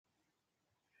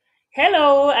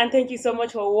Hello, and thank you so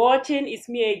much for watching. It's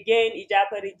me again,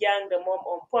 Ijapari Gang, the mom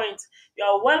on point. You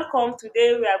are welcome.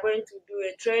 Today, we are going to do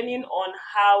a training on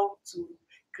how to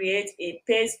create a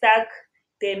Paystack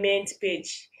payment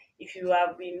page. If you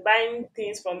have been buying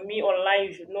things from me online,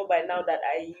 you should know by now that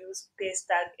I use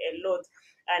Paystack a lot.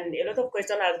 And a lot of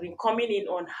questions has been coming in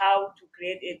on how to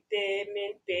create a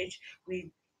payment page with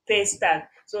Paystack.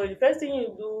 So the first thing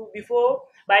you do before,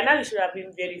 by now you should have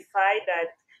been verified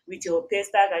that with your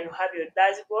Paystack and you have your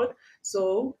dashboard.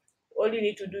 So all you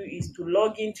need to do is to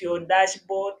log into your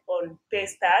dashboard on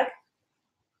Paystack.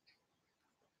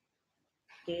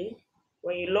 Okay.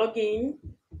 When you log into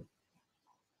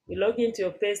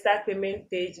your Paystack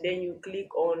payment page, then you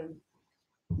click on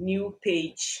new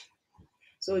page.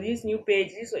 So this new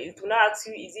page, this one, it will now ask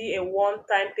you, is it a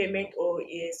one-time payment or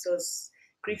a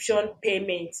subscription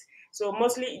payment? So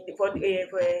mostly for the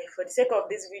sake of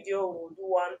this video, we'll do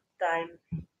one-time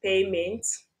payment.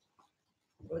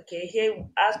 Okay, here it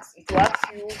will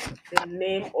ask you the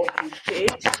name of the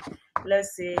page.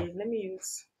 Let's say, let me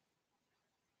use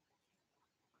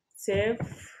self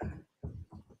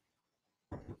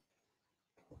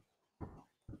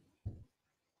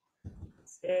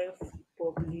self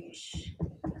publish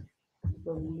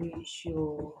publish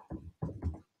your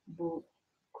book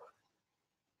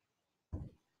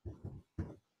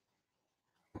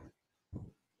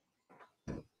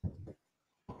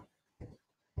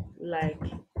like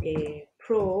a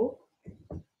pro.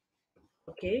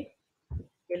 Okay,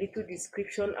 a little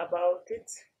description about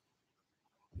it.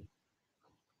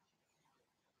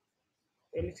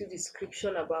 A little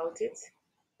description about it.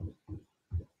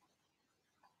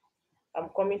 I'm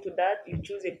coming to that. You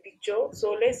choose a picture.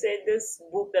 So let's say this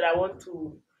book that I want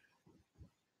to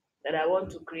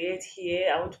create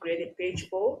here. I want to create a page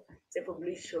for. Say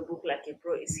publish your book like a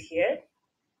pro is here.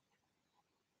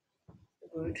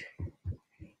 Good.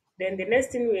 Then the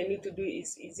next thing we need to do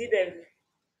is it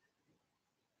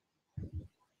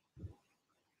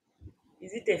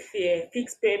a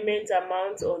fixed payment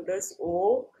amount on this,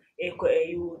 or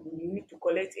you need to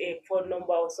collect a phone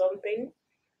number or something?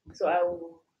 So I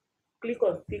will click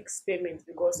on fixed payment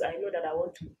because I know that I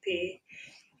want to pay.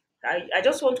 I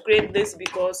just want to create this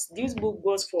because this book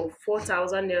goes for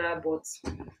 4,000 naira, but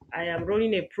I am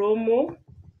running a promo.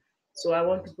 So I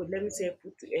want to put, let me say,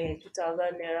 put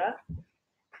 2,000 naira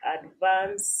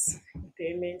advance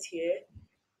payment here,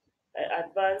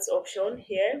 advance option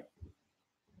here.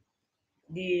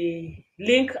 The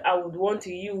link I would want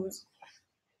to use,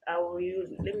 I will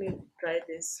use, let me try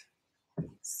this,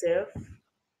 self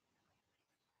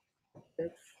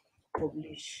self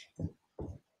publish.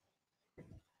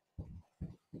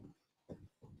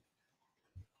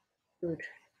 Good.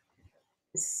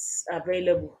 It's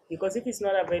available, because if it's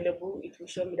not available, it will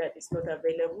show me that it's not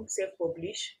available. Self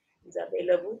publish is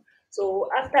available. So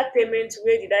after payment,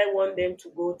 where did I want them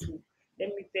to go to?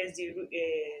 Let me paste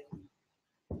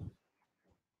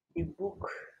the book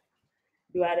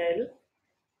URL,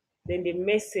 then the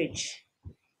message.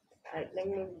 Let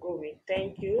me go with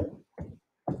thank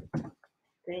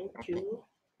you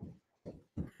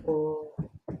for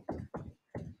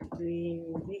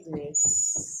doing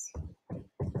business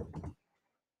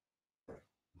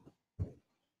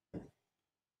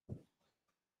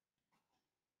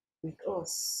with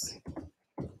us.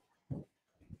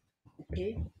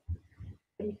 Okay,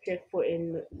 let me check for a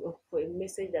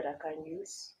message that I can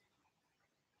use.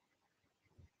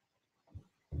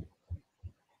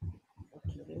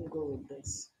 Okay, let me go with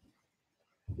this.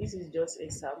 This is just a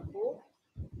sample.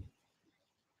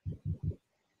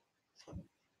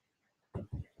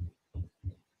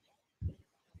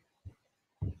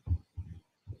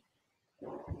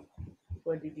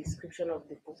 For the description of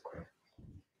the book.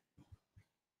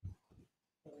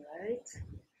 All right,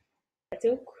 I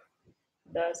think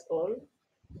that's all.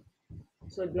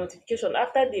 So the notification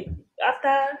after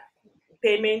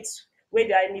payment, where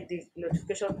do I need the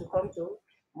notification to come to?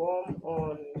 Mom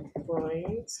on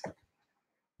point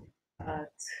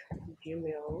at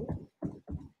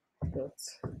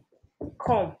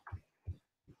gmail.com.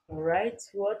 All right,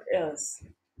 what else?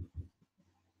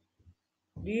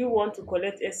 Do you want to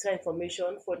collect extra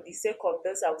information? For the sake of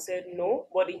this, I will say no.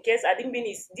 But in case I didn't mean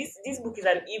this book is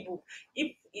an ebook.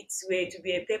 If it were to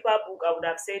be a paper book, I would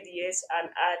have said yes and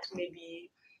add maybe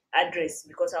address,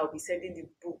 because I will be sending the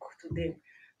book to them.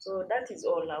 So that is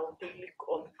all. I will click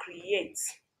on create.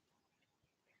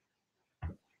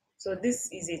 So this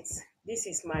is it. This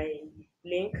is my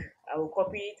link. I will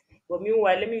copy it. But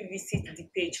meanwhile, let me visit the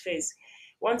page first.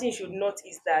 One thing you should note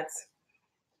is that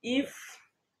if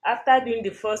after doing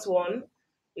the first one,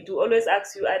 it will always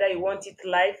ask you either you want it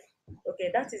live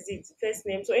Okay, that is it. First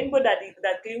name. So anybody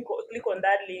that click on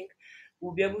that link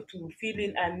will be able to fill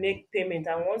in and make payment.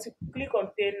 And once you click on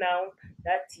pay now,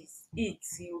 that is it.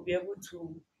 You will be able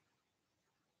to.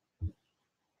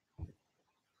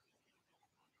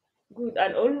 Good,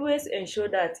 and always ensure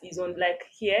that it's on like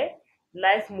here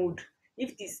live mode.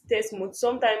 If it is test mode,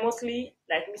 sometimes mostly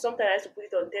like me, sometimes I have to put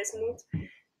it on test mode.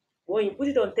 When you put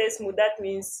it on test mode, that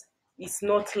means it's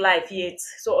not live yet.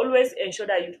 So always ensure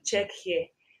that you check here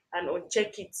and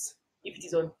uncheck it if it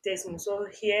is on test mode. So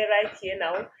here, right here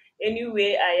now,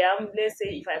 anywhere I am, let's say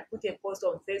if I put a post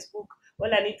on Facebook,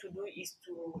 all I need to do is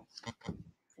to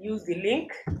use the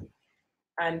link,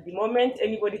 and the moment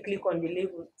anybody click on the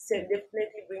link will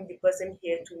definitely bring the person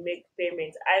here to make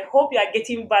payment. I hope you are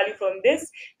getting value from this.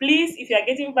 Please, if you are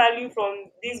getting value from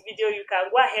this video, you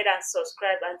can go ahead and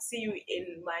subscribe, and see you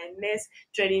in my next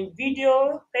training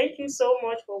video. Thank you so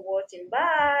much for watching.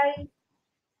 Bye.